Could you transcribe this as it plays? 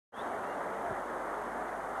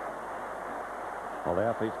Well, the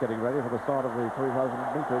athletes getting ready for the start of the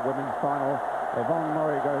 3,000-metre women's final. Yvonne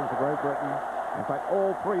Murray goes to Great Britain. In fact,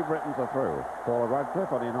 all three Britons are through. Paula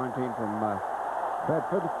Radcliffe, only 19, from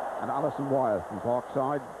Bedford, and Alison Wyeth from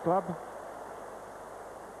Parkside Club.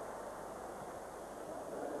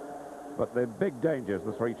 But the big dangers,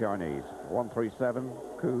 the three Chinese. 137,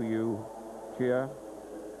 Qu Yunxia.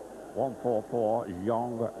 144,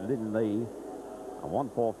 Zhang Linli. And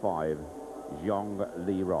 145, Zhang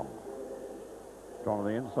Lirong. Drawn on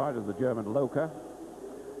the inside is the German Lokar.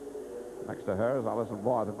 Next to her is Alison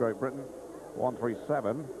Wyeth of Great Britain.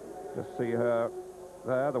 137, just see her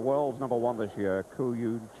there, the world's #1 this year, Qu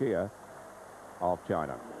Yunxia of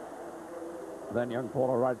China. Then young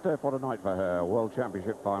Paula Radcliffe, what a night for her, World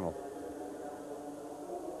Championship final.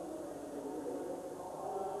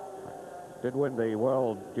 Did win the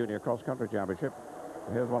World Junior Cross Country Championship.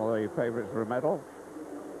 Here's one of the favourites for a medal.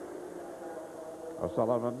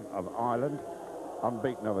 O'Sullivan of Ireland,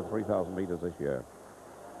 unbeaten over 3,000 metres this year.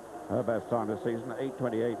 Her best time this season,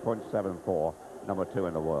 8:28.74, #2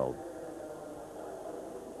 in the world.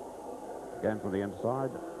 Again from the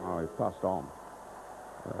inside, he passed on.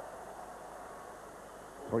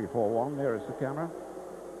 3-4-1, nearest the camera.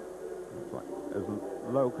 Looks like isn't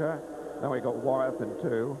Lokar. Then we got Wyeth in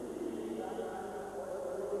 2.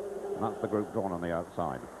 And that's the group drawn on the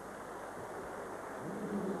outside.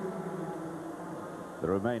 The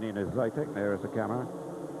Romanian is Zaituc, nearest the camera.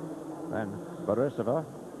 Then Borisova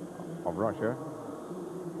of Russia.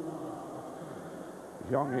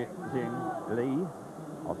 Zhang Linli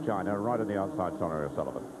of China, right on the outside, Sonia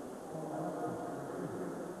O'Sullivan.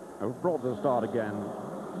 Brought to the start again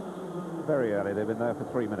very early. They've been there for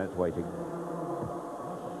 3 minutes waiting.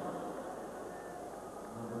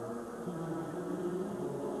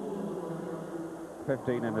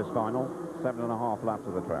 .15 in this final, 7.5 laps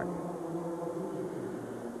of the track.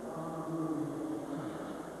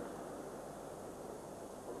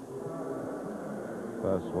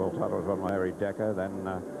 First world title was won by Mary Decker, then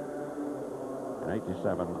in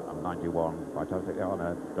 87 and 91 by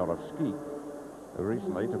Tatiana Dorofsky, who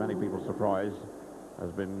recently, to many people's surprise,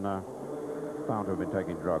 has been found to have been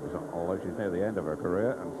taking drugs, although she's near the end of her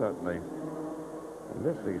career, and certainly in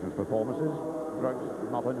this season's performances, drugs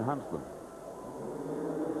have not enhanced them.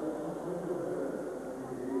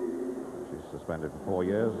 She's suspended for 4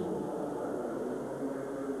 years.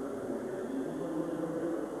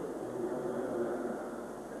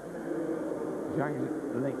 Zhang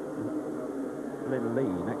Linli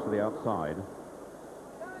next to the outside.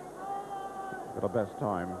 Got her best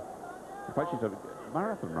time. In fact, she's a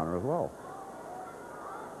marathon runner as well.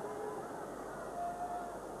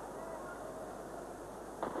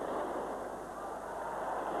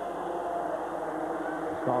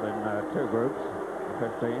 Start in 2 groups,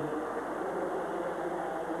 15.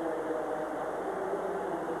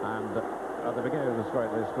 And at the beginning of the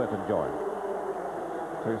straight, they split and join.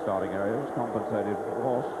 2 starting areas, compensated, of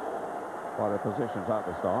course, by the positions at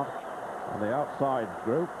the start. And the outside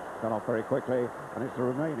group gone off very quickly, and it's the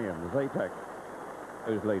Romanian, Zaituc,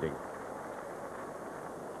 who's leading.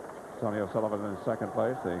 Sonia O'Sullivan in second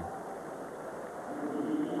place, the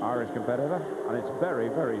Irish competitor, and it's very,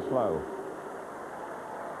 very slow.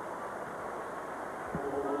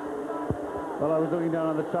 Well, I was looking down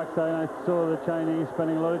on the trackside and I saw the Chinese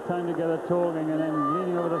spending a lot of time together talking and then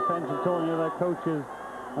leaning over the fence and talking to their coaches.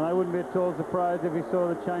 And I wouldn't be at all surprised if we saw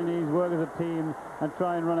the Chinese work as a team and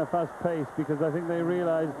try and run a fast pace, because I think they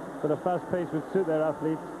realize that a fast pace would suit their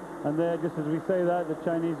athletes. And there, just as we say that,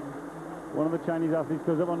 one of the Chinese athletes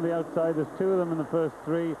goes up on the outside. There's 2 of them in the first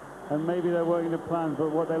 3, and maybe they're working to plans.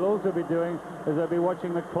 But what they'll also be doing is they'll be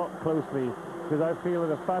watching the clock closely, because I feel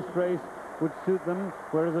that a fast race would suit them,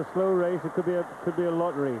 whereas a slow race, it could be a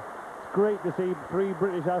lottery. It's great to see 3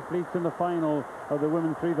 British athletes in the final of the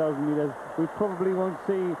women's 3,000 metres. We probably won't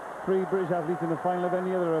see 3 British athletes in the final of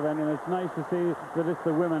any other event, and it's nice to see that it's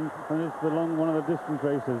the women and it's one of the distance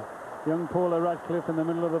races. Young Paula Radcliffe in the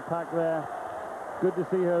middle of the pack there. Good to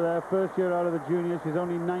see her there. First year out of the juniors. She's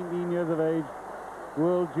only 19 years of age.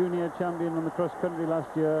 World junior champion on the cross country last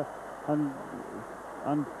year, and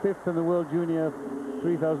 5th in the World Junior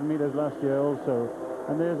 3,000 metres last year also.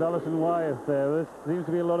 And there's Alison Wyeth there. There seems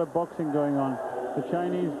to be a lot of boxing going on. The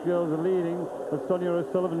Chinese girls are leading, but Sonia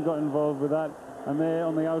O'Sullivan got involved with that. And there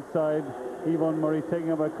on the outside, Yvonne Murray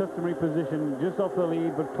taking up a customary position just off the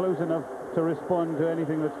lead, but close enough to respond to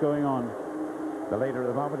anything that's going on. The leader at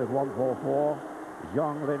the moment is 144,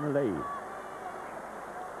 Zhang Linli.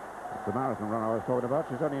 It's the marathon runner I was talking about.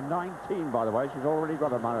 She's only 19, by the way. She's already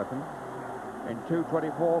got a marathon in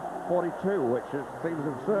 2:24.42, which seems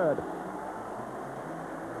absurd.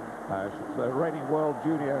 She's the reigning World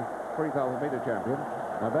Junior 3,000-meter champion.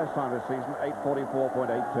 Her best time this season,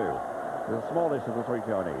 8:44.82. The smallest of the three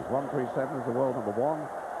Chinese. 1:37 is the world number one.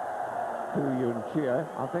 Qu Yunxia.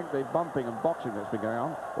 I think the bumping and boxing that's been going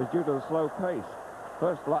on is due to the slow pace.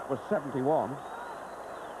 First lap was 71,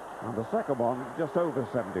 and the second one just over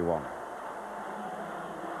 71.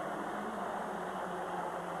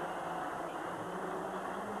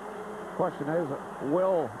 Question is,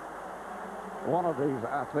 will one of these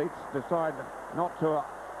athletes decide not to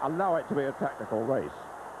allow it to be a technical race?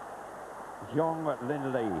 Zhang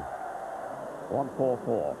Linli,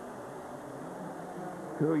 1:44.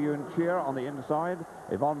 Qu Yunxia on the inside,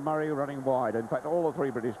 Yvonne Murray running wide. In fact, all the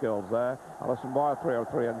three British girls there. Alison Wyeth,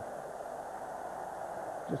 3:03, and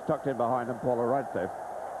just tucked in behind them, Paula Radcliffe.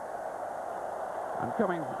 And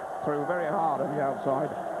coming through very hard on the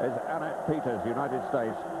outside is Annette Peters, United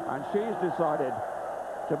States, and she's decided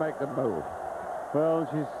to make the move. Well,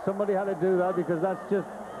 somebody had to do that, because that's just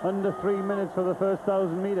under 3 minutes for the first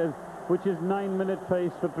 1,000 meters, which is 9-minute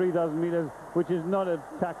pace for 3,000 meters, which is not a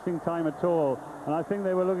taxing time at all. And I think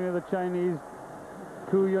they were looking at the Chinese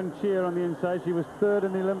Qu Yunxia on the inside. She was third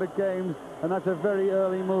in the Olympic Games, and that's a very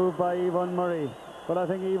early move by Yvonne Murray. But I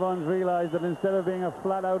think Yvonne's realized that instead of being a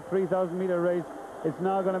flat-out 3,000-meter race, it's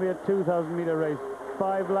now going to be a 2,000-meter race.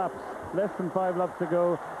 5 laps, less than 5 laps to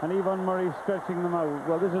go, and Yvonne Murray stretching them out.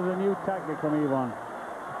 Well, this is a new tactic from Yvonne.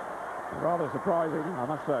 Rather surprising, I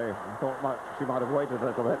must say. I thought she might have waited a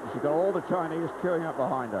little bit. She got all the Chinese queuing up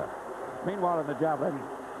behind her. Meanwhile, in the javelin,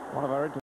 one of her